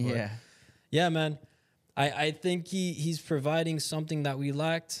point there. But yeah, man. I think he's providing something that we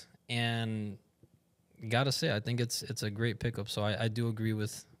lacked. And gotta say, I think it's a great pickup. So I do agree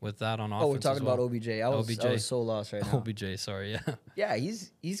with that on offense. Oh, we're talking about OBJ. I was so lost right now. OBJ, sorry, yeah. Yeah,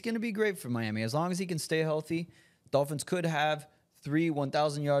 he's gonna be great for Miami as long as he can stay healthy. Dolphins could have 3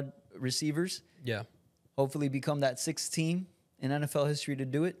 1,000-yard receivers. Yeah. Hopefully become that 6th team in NFL history to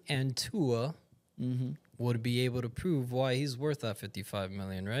do it. And Tua would be able to prove why he's worth that $55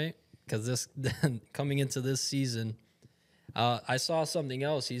 million, right? Because coming into this season. I saw something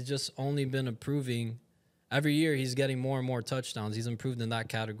else. He's just only been improving. Every year, he's getting more and more touchdowns. He's improved in that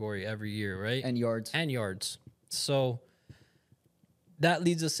category every year, right? And yards. So that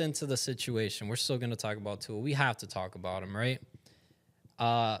leads us into the situation. We're still going to talk about Tua. We have to talk about him, right?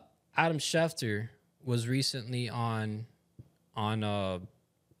 Adam Schefter was recently on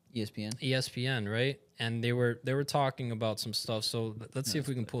ESPN, right? And they were talking about some stuff. So let's see if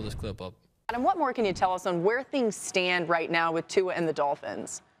we can pull this clip up. And what more can you tell us on where things stand right now with Tua and the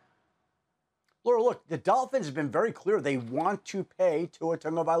Dolphins? Laura, look, the Dolphins have been very clear they want to pay Tua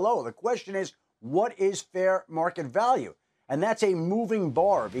Tagovailoa. The question is, what is fair market value? And that's a moving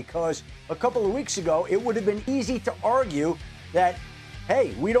bar because a couple of weeks ago, it would have been easy to argue that,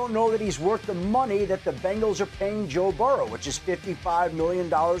 hey, we don't know that he's worth the money that the Bengals are paying Joe Burrow, which is $55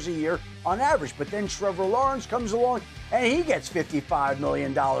 million a year on average. But then Trevor Lawrence comes along and he gets $55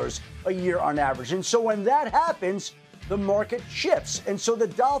 million a year on average. And so when that happens, the market shifts. And so the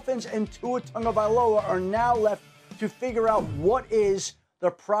Dolphins and Tua Tagovailoa are now left to figure out what is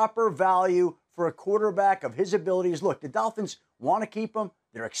the proper value for a quarterback of his abilities. Look, the Dolphins want to keep him.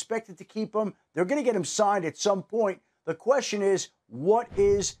 They're expected to keep him. They're going to get him signed at some point. The question is, what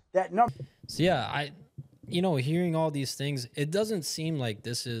is that number? So yeah, hearing all these things, it doesn't seem like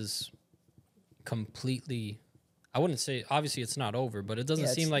this is completely, I wouldn't say, obviously it's not over, but it doesn't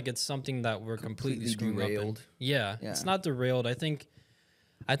seem like it's something that we're completely screwing derailed. up in. Yeah, it's not derailed. I think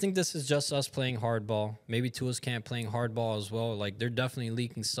this is just us playing hardball. Maybe Tua's camp playing hardball as well. Like, they're definitely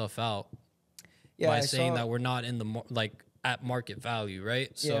leaking stuff out by saying that we're not in the at market value,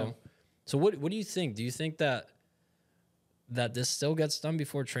 right? So what do you think? Do you think that this still gets done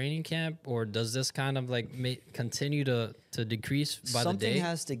before training camp, or does this kind of continue to decrease by the day? Something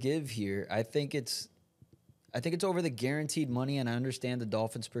has to give here. I think it's over the guaranteed money, and I understand the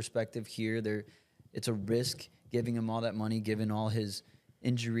Dolphins' perspective here. It's a risk giving him all that money, given all his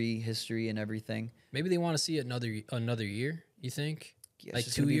injury history and everything. Maybe they want to see it another year. You think? Yeah, like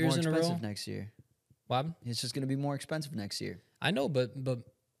 2 years in a row next year. What? It's just going to be more expensive next year. I know, but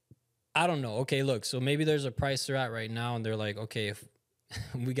I don't know. Okay, look, so maybe there's a price they're at right now, and they're like, okay, if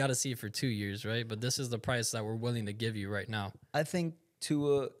we got to see it for 2 years, right? But this is the price that we're willing to give you right now. I think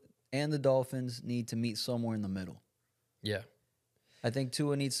Tua and the Dolphins need to meet somewhere in the middle. Yeah. I think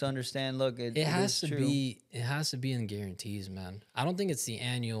Tua needs to understand, look, it has to true. it has to be in guarantees, man. I don't think it's the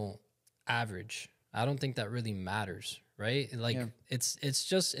annual average. I don't think that really matters, right?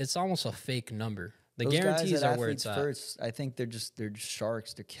 It's almost a fake number. The Those guarantees guys are where it's first, I think they're just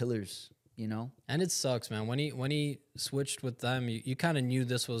sharks, they're killers, And it sucks, man. When he switched with them, you kind of knew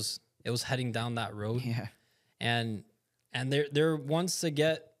it was heading down that road. Yeah. And they're wants to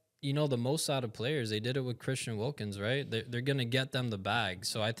get the most out of players. They did it with Christian Wilkins, right? They're gonna get them the bag.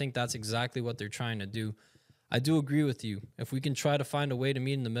 So I think that's exactly what they're trying to do. I do agree with you. If we can try to find a way to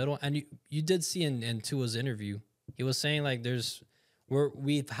meet in the middle, and you did see in Tua's interview, he was saying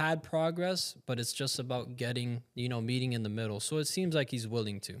we've had progress, but it's just about getting, meeting in the middle. So it seems like he's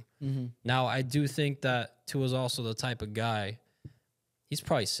willing to. Mm-hmm. Now, I do think that Tua's also the type of guy, he's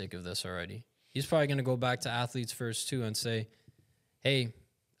probably sick of this already. He's probably going to go back to athletes first too and say, hey,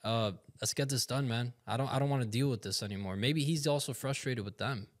 let's get this done, man. I don't want to deal with this anymore. Maybe he's also frustrated with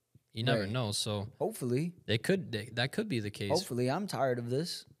them. You never know. So hopefully that could be the case. Hopefully, I'm tired of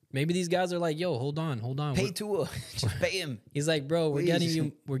this. Maybe these guys are like, yo, hold on. Pay Tua. Just pay him. He's like, bro, we're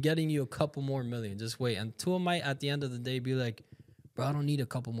getting you a couple more million. Just wait. And Tua might at the end of the day be like, bro, I don't need a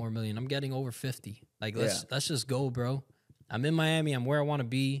couple more million. I'm getting over 50. Like, let's just go, bro. I'm in Miami. I'm where I want to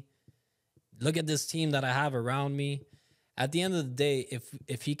be. Look at this team that I have around me. At the end of the day,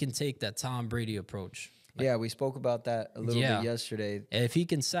 if he can take that Tom Brady approach. We spoke about that a little bit yesterday. If he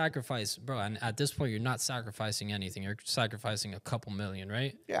can sacrifice, bro, and at this point, you're not sacrificing anything. You're sacrificing a couple million,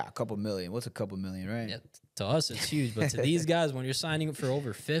 right? Yeah, a couple million. What's a couple million, right? Yeah, to us, it's huge. But to these guys, when you're signing for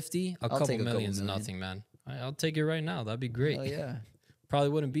over 50, a couple million is nothing, man. I'll take it right now. That'd be great. Oh, yeah. Probably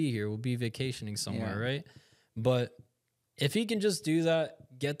wouldn't be here. We'll be vacationing somewhere, right? But if he can just do that,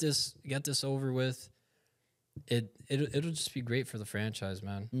 get this over with, it'll just be great for the franchise,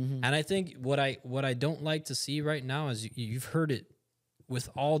 man. Mm-hmm. And I think what I don't like to see right now is you've heard it with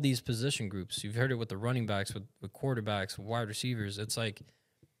all these position groups. You've heard it with the running backs, with quarterbacks, with wide receivers. It's like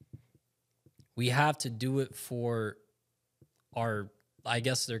we have to do it for I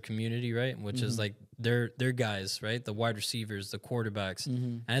guess their community, right? Which is like their guys, right? The wide receivers, the quarterbacks.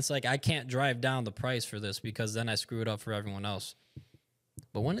 And it's like I can't drive down the price for this because then I screw it up for everyone else.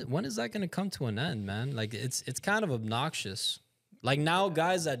 But when is that going to come to an end, man? Like, it's kind of obnoxious. Like, now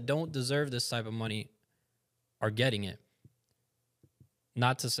guys that don't deserve this type of money are getting it.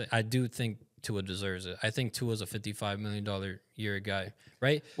 Not to say, I do think Tua deserves it. I think Tua's a $55 million a year guy,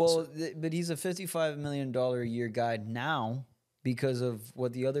 right? Well, but he's a $55 million a year guy now because of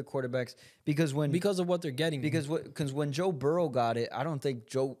what the other quarterbacks, because of what they're getting. Because when Joe Burrow got it, I don't think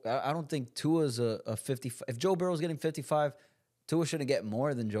Tua's a 55. If Joe Burrow's getting 55, Tua shouldn't get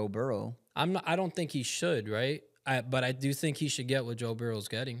more than Joe Burrow. I don't think he should, right? But I do think he should get what Joe Burrow's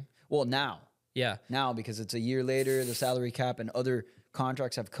getting. Well, now. Yeah. Now, because it's a year later, the salary cap and other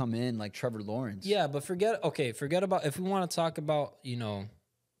contracts have come in, like Trevor Lawrence. Yeah, but forget about, if we want to talk about,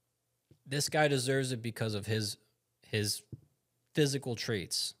 this guy deserves it because of his physical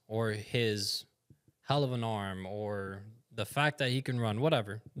traits or his hell of an arm or the fact that he can run,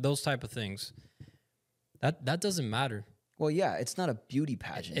 whatever, those type of things, that doesn't matter. Well, yeah, it's not a beauty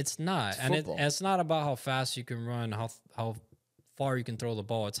pageant. It's not. It's And football. it's not about how fast you can run, how far you can throw the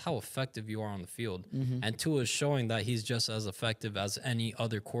ball. It's how effective you are on the field. And Tua is showing that he's just as effective as any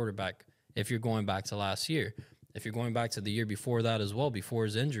other quarterback if you're going back to last year. If you're going back to the year before that as well, before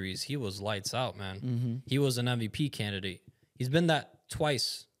his injuries, he was lights out, man. He was an MVP candidate. He's been that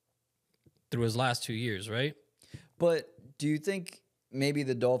twice through his last 2 years, right? But do you think maybe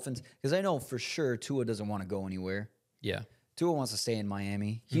the Dolphins, because I know for sure Tua doesn't want to go anywhere. Yeah. Tua wants to stay in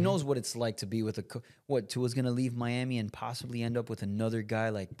Miami. He knows what it's like to be with Tua's going to leave Miami and possibly end up with another guy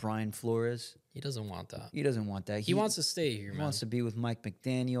like Brian Flores. He doesn't want that. He doesn't want that. He wants to stay here, He man. wants to be with Mike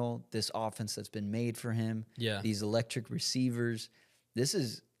McDaniel, this offense that's been made for him. Yeah. These electric receivers. This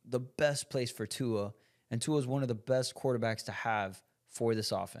is the best place for Tua, and Tua is one of the best quarterbacks to have for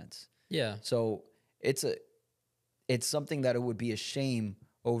this offense. Yeah. So it's something that it would be a shame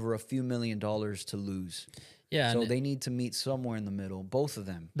over a few $1 million to lose. Yeah. So and they need to meet somewhere in the middle, both of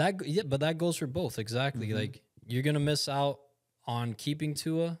them. but that goes for both, exactly. Like, you're gonna miss out on keeping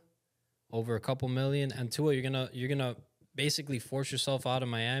Tua over a couple million, and Tua, you're gonna basically force yourself out of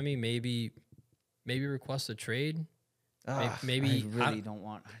Miami. Maybe request a trade. Maybe I really don't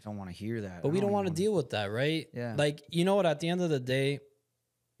want to hear that. But we don't want to deal with that, right? Yeah. Like, you know what? At the end of the day,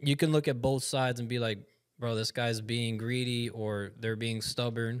 you can look at both sides and be like, bro, this guy's being greedy or they're being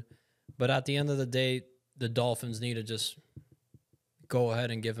stubborn. But at the end of the day, the Dolphins need to just go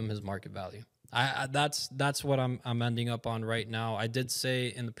ahead and give him his market value. That's what I'm ending up on right now. I did say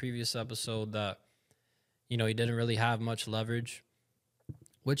in the previous episode that, he didn't really have much leverage,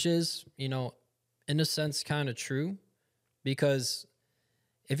 which is, in a sense, kind of true. Because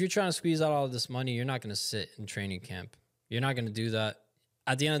if you're trying to squeeze out all of this money, you're not going to sit in training camp. You're not going to do that.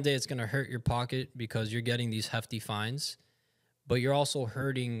 At the end of the day, it's going to hurt your pocket because you're getting these hefty fines, but you're also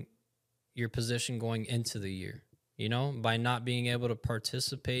hurting your position going into the year, by not being able to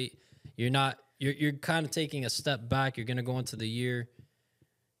participate. You're kind of taking a step back. You're going to go into the year,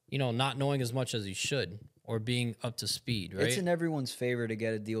 not knowing as much as you should or being up to speed, right? It's in everyone's favor to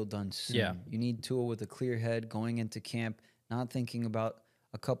get a deal done soon. Yeah. You need Tua with a clear head going into camp, not thinking about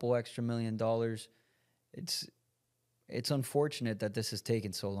a couple extra $1 million. It's unfortunate that this has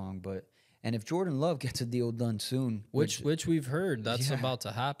taken so long, and if Jordan Love gets a deal done soon, which we've heard that's about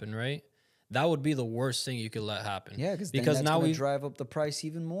to happen, right? That would be the worst thing you could let happen. Yeah, because now we drive up the price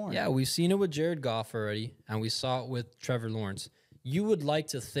even more. Yeah, we've seen it with Jared Goff already, and we saw it with Trevor Lawrence. You would like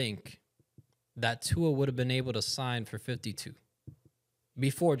to think that Tua would have been able to sign for 52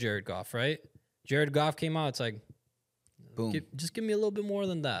 before Jared Goff, right? Jared Goff came out, it's like, boom, just give me a little bit more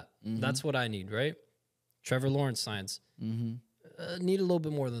than that. That's what I need, right? Trevor Lawrence signs. Need a little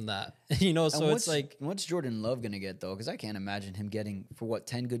bit more than that, So it's like, what's Jordan Love gonna get though? Because I can't imagine him getting for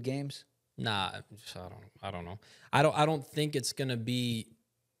 10 good games. Nah, I don't know. I don't think it's gonna be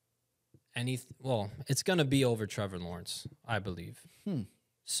it's gonna be over Trevor Lawrence, I believe.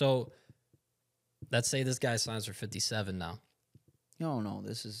 So let's say this guy signs for 57 now. No,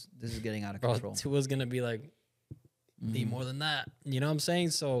 this is getting out of Bro, control. Tua's gonna be like, need more than that. You know what I'm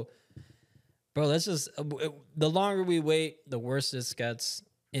saying? So, bro, that's just the longer we wait, the worse this gets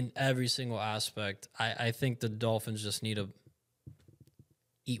in every single aspect. I think the Dolphins just need to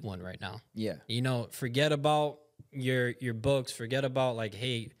eat one right now. Yeah. Forget about your books. Forget about like,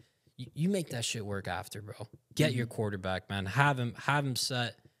 hey, you make that shit work after, bro. Get your quarterback, man. Have him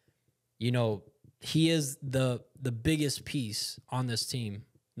set. He is the biggest piece on this team.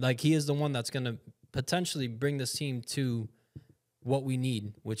 Like, he is the one that's gonna potentially bring this team to what we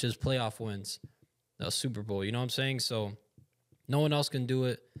need, which is playoff wins, a Super Bowl. You know what I'm saying? So no one else can do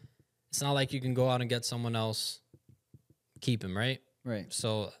it. It's not like you can go out and get someone else, keep him, right? Right.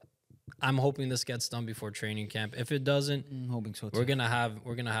 So I'm hoping this gets done before training camp. If it doesn't, I'm hoping so too. we're gonna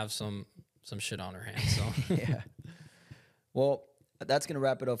have some shit on our hands. So yeah. Well, that's gonna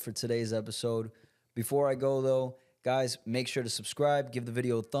wrap it up for today's episode. Before I go though, guys, make sure to subscribe, give the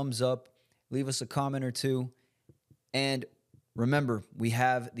video a thumbs up, leave us a comment or two, and remember, we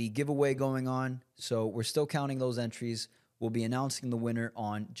have the giveaway going on, so we're still counting those entries. We'll be announcing the winner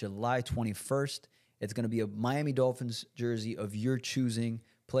on July 21st. It's going to be a Miami Dolphins jersey of your choosing,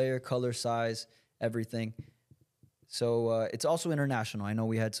 player, color, size, everything. So it's also international. I know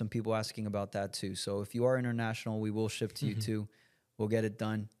we had some people asking about that too. So if you are international, we will ship to you too. We'll get it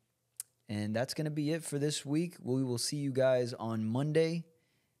done. And that's going to be it for this week. We will see you guys on Monday.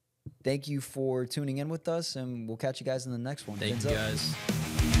 Thank you for tuning in with us, and we'll catch you guys in the next one. thank Fins you up. guys.